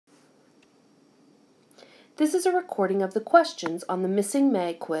This is a recording of the questions on the Missing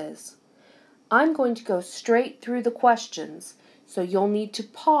May quiz. I'm going to go straight through the questions, so you'll need to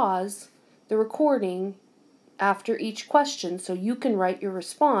pause the recording after each question so you can write your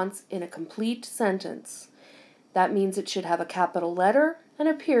response in a complete sentence. That means it should have a capital letter and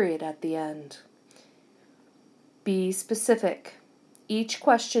a period at the end. Be specific. Each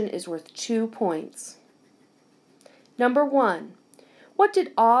question is worth 2 points. Number 1. What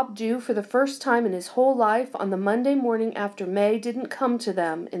did Ob do for the first time in his whole life on the Monday morning after May didn't come to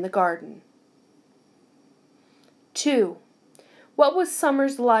them in the garden? 2. What was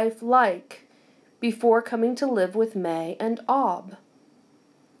Summer's life like before coming to live with May and Ob?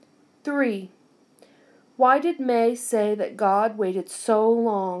 3. Why did May say that God waited so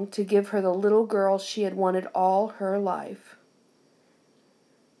long to give her the little girl she had wanted all her life?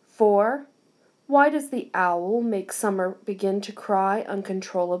 4. Why does the owl make Summer begin to cry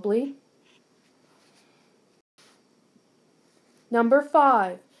uncontrollably? Number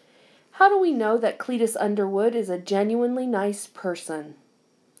 5. How do we know that Cletus Underwood is a genuinely nice person?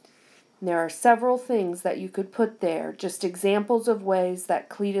 There are several things that you could put there, just examples of ways that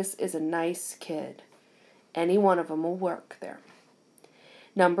Cletus is a nice kid. Any one of them will work there.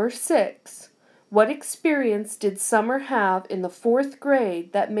 Number 6. What experience did Summer have in the 4th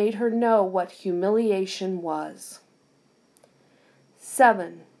grade that made her know what humiliation was?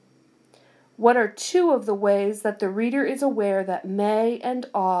 7. What are 2 of the ways that the reader is aware that May and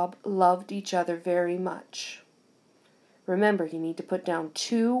Ob loved each other very much? Remember, you need to put down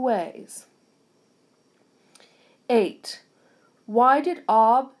 2 ways. 8. Why did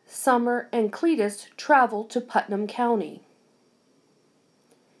Ob, Summer, and Cletus travel to Putnam County?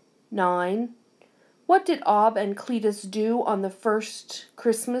 9. What did Ob and Cletus do on the first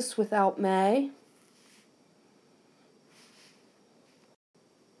Christmas without May?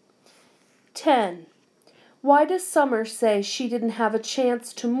 10. Why does Summer say she didn't have a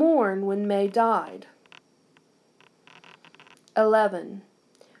chance to mourn when May died? 11.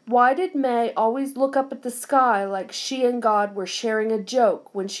 Why did May always look up at the sky like she and God were sharing a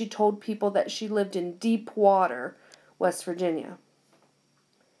joke when she told people that she lived in Deep Water, West Virginia?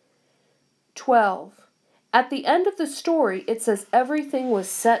 12. At the end of the story, it says everything was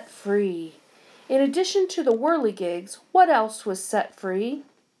set free. In addition to the whirligigs, what else was set free?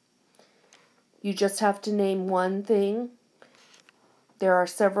 You just have to name one thing. There are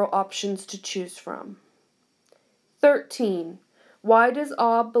several options to choose from. 13. Why does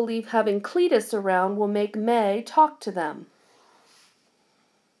Ob believe having Cletus around will make May talk to them?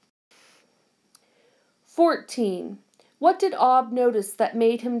 14. What did Ob notice that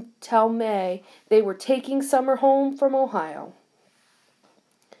made him tell May they were taking Summer home from Ohio?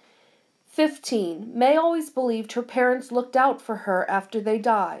 15. May always believed her parents looked out for her after they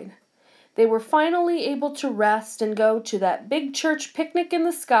died. They were finally able to rest and go to that big church picnic in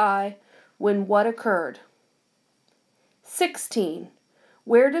the sky when what occurred? 16.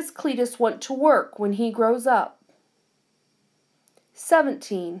 Where does Cletus want to work when he grows up?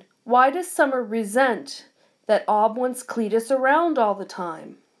 17. Why does Summer resent that Ob wants Cletus around all the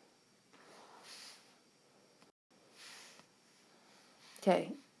time?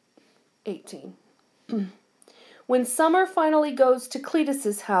 Okay, 18. When Summer finally goes to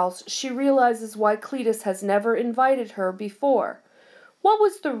Cletus's house, she realizes why Cletus has never invited her before. What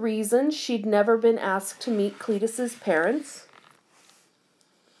was the reason she'd never been asked to meet Cletus's parents?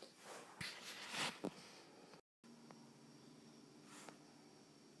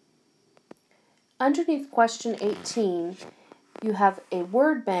 Underneath question 18, you have a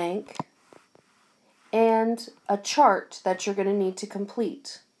word bank and a chart that you're going to need to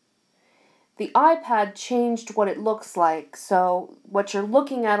complete. The iPad changed what it looks like, so what you're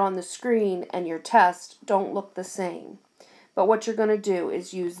looking at on the screen and your test don't look the same. But what you're going to do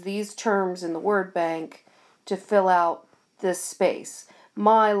is use these terms in the word bank to fill out this space.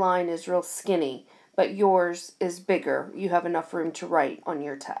 My line is real skinny, but yours is bigger. You have enough room to write on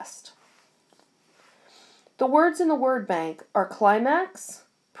your test. The words in the word bank are climax,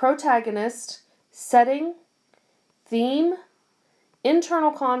 protagonist, setting, theme,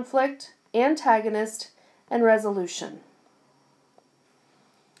 internal conflict, antagonist, and resolution.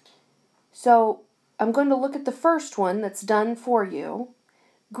 So I'm going to look at the first one that's done for you.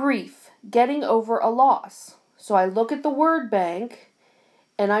 Grief, getting over a loss. So I look at the word bank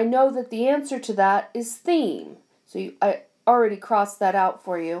and I know that the answer to that is theme. So I already crossed that out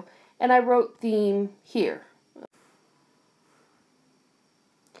for you and I wrote theme here.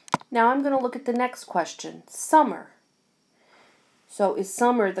 Now I'm going to look at the next question, summer. So is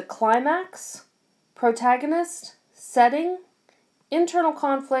summer the climax, protagonist, setting, internal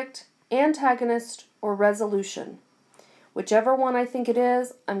conflict, antagonist, or resolution. Whichever one I think it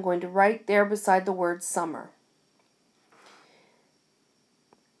is, I'm going to write there beside the word summer.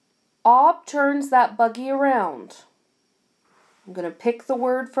 Ob turns that buggy around. I'm going to pick the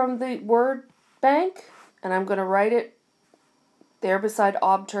word from the word bank, and I'm going to write it there beside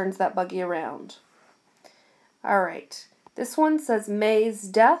Ob turns that buggy around. All right. This one says May's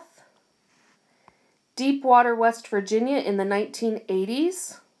death. Deepwater, West Virginia in the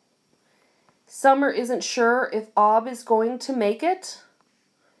 1980s. Summer isn't sure if Ob is going to make it.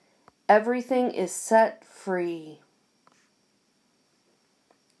 Everything is set free.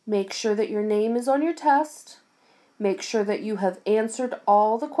 Make sure that your name is on your test. Make sure that you have answered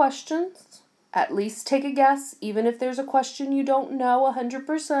all the questions. At least take a guess, even if there's a question you don't know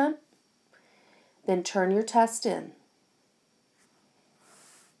 100%. Then turn your test in.